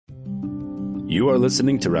You are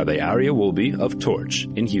listening to Rabbi Aryeh Wolbe of Torch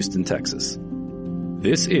in Houston, Texas.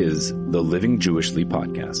 This is the Living Jewishly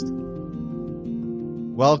podcast.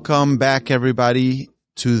 Welcome back, everybody,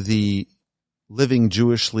 to the Living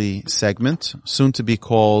Jewishly segment, soon to be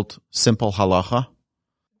called Simple Halacha.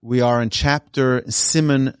 We are in chapter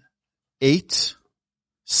Siman 8,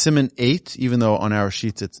 even though on our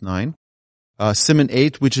sheets it's 9. Siman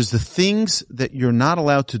 8, which is the things that you're not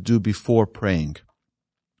allowed to do before praying.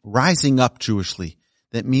 Rising up Jewishly.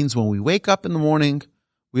 That means when we wake up in the morning,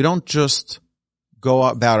 we don't just go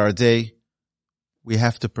about our day. We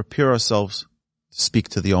have to prepare ourselves to speak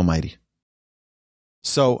to the Almighty.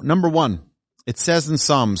 So, number 1, it says in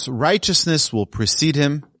Psalms, righteousness will precede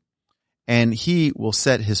him, and he will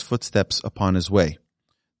set his footsteps upon his way.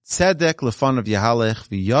 Tzedek lefanav yahalech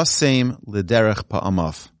v'yasem l'derech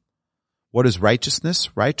pa'amav. What is righteousness?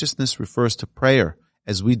 Righteousness refers to prayer,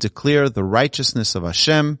 as we declare the righteousness of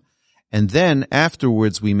Hashem, and then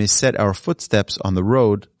afterwards we may set our footsteps on the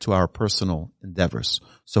road to our personal endeavors.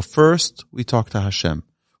 So first we talk to Hashem.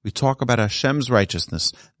 We talk about Hashem's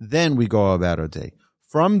righteousness. Then we go about our day.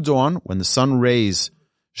 From dawn, when the sun rays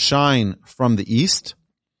shine from the east,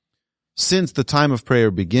 since the time of prayer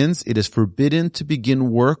begins, it is forbidden to begin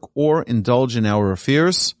work or indulge in our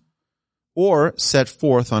affairs or set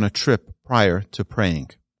forth on a trip prior to praying.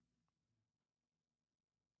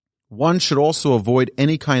 One should also avoid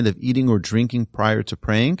any kind of eating or drinking prior to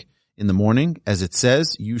praying in the morning, as it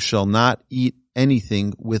says, you shall not eat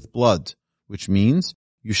anything with blood, which means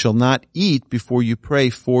you shall not eat before you pray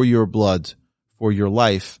for your blood, for your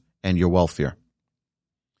life, and your welfare.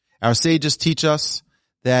 Our sages teach us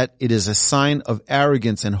that it is a sign of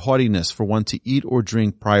arrogance and haughtiness for one to eat or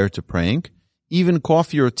drink prior to praying. Even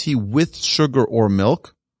coffee or tea with sugar or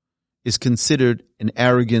milk is considered an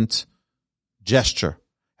arrogant gesture.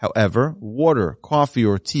 However, water, coffee,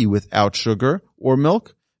 or tea without sugar or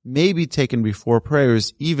milk may be taken before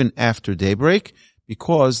prayers even after daybreak,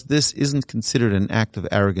 because this isn't considered an act of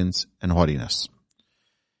arrogance and haughtiness.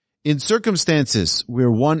 In circumstances where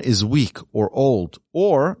one is weak or old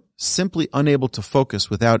or simply unable to focus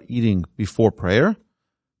without eating before prayer,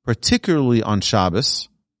 particularly on Shabbos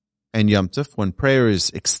and Yom Tov, when prayers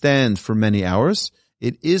extend for many hours,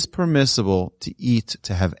 it is permissible to eat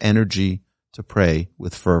to have energy to pray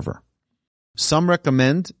with fervor. Some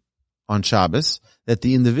recommend on Shabbos that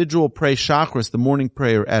the individual pray Shachris, the morning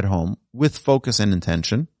prayer, at home with focus and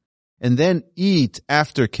intention, and then eat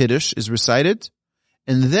after Kiddush is recited,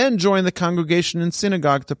 and then join the congregation in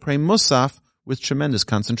synagogue to pray Musaf with tremendous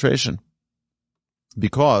concentration.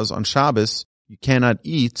 Because on Shabbos, you cannot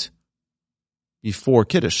eat before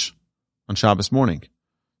Kiddush on Shabbos morning.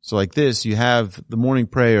 So like this, you have the morning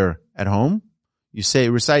prayer at home, you say,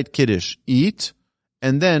 recite Kiddush, eat,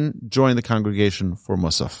 and then join the congregation for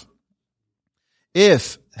Musaf.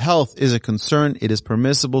 If health is a concern, it is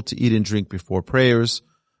permissible to eat and drink before prayers,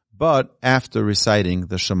 but after reciting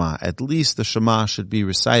the Shema. At least the Shema should be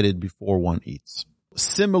recited before one eats.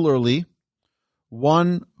 Similarly,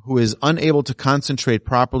 one who is unable to concentrate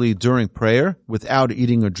properly during prayer without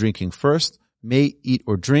eating or drinking first may eat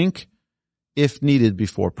or drink if needed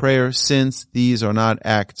before prayer, since these are not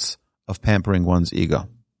acts of pampering one's ego.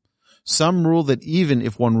 Some rule that even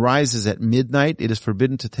if one rises at midnight, it is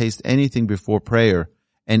forbidden to taste anything before prayer,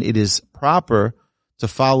 and it is proper to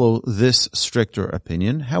follow this stricter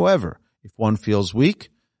opinion. However, if one feels weak,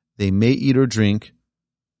 they may eat or drink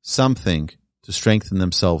something to strengthen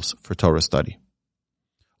themselves for Torah study.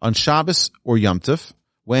 On Shabbos or Yom Tov,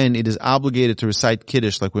 when it is obligated to recite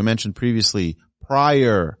Kiddush, like we mentioned previously,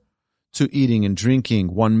 prior to eating and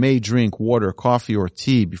drinking, one may drink water, coffee, or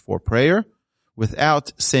tea before prayer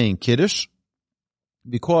without saying Kiddush,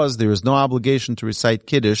 because there is no obligation to recite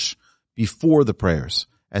Kiddush before the prayers,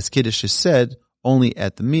 as Kiddush is said only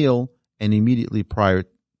at the meal and immediately prior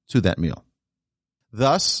to that meal.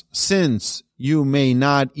 Thus, since you may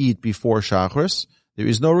not eat before Shachris, there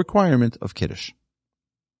is no requirement of Kiddush.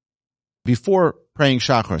 Before praying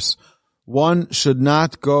Shachris, one should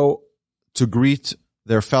not go to greet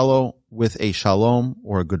their fellow with a shalom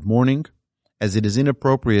or a good morning, as it is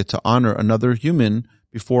inappropriate to honor another human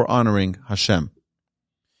before honoring Hashem.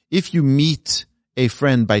 If you meet a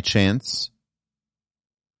friend by chance,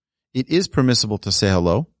 it is permissible to say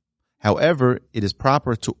hello. However, it is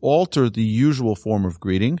proper to alter the usual form of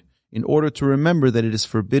greeting in order to remember that it is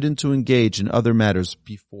forbidden to engage in other matters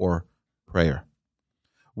before prayer.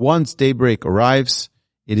 Once daybreak arrives,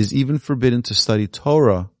 it is even forbidden to study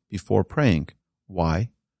Torah before praying. Why?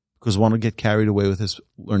 Because one will get carried away with his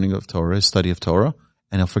learning of Torah, his study of Torah,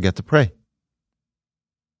 and he'll forget to pray.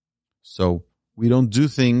 So we don't do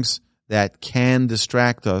things that can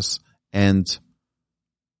distract us and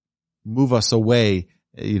move us away,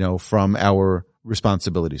 from our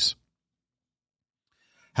responsibilities.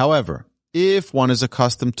 However, if one is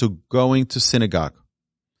accustomed to going to synagogue,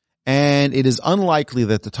 and it is unlikely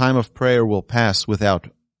that the time of prayer will pass without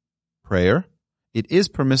prayer, it is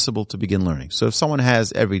permissible to begin learning. So if someone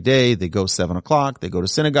has every day, they go 7 o'clock, they go to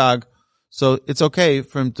synagogue, so it's okay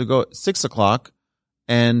for him to go at 6 o'clock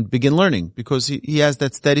and begin learning because he has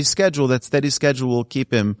that steady schedule. That steady schedule will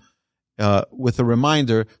keep him with a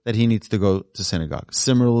reminder that he needs to go to synagogue.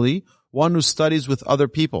 Similarly, one who studies with other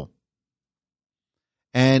people,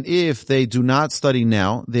 and if they do not study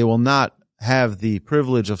now, they will not have the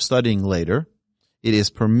privilege of studying later. It is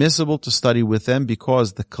permissible to study with them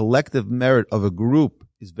because the collective merit of a group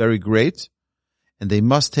is very great, and they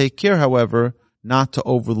must take care, however, not to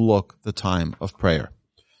overlook the time of prayer.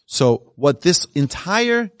 So what this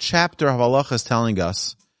entire chapter of Halacha is telling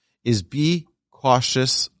us is be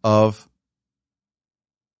cautious of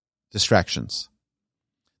distractions.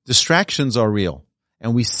 Distractions are real.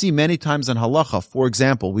 And we see many times in Halacha, for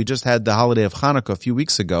example, we just had the holiday of Hanukkah a few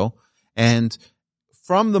weeks ago, and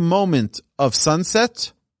from the moment of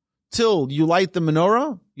sunset till you light the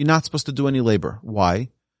menorah, you're not supposed to do any labor. Why?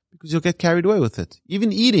 Because you'll get carried away with it.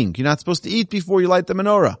 Even eating, you're not supposed to eat before you light the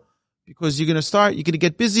menorah. Because you're going to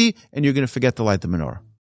get busy, and you're going to forget to light the menorah.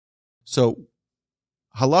 So,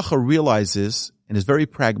 Halacha realizes and is very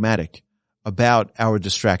pragmatic about our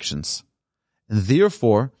distractions. And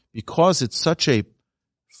therefore, because it's such a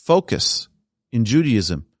focus in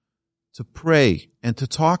Judaism to pray and to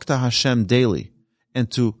talk to Hashem daily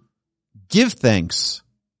and to give thanks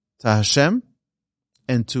to Hashem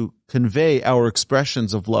and to convey our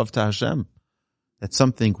expressions of love to Hashem, that's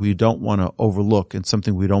something we don't want to overlook and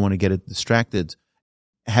something we don't want to get distracted,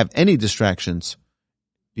 have any distractions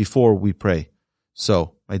before we pray.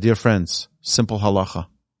 So, my dear friends, Simple Halacha,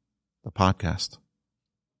 the podcast.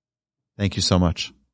 Thank you so much.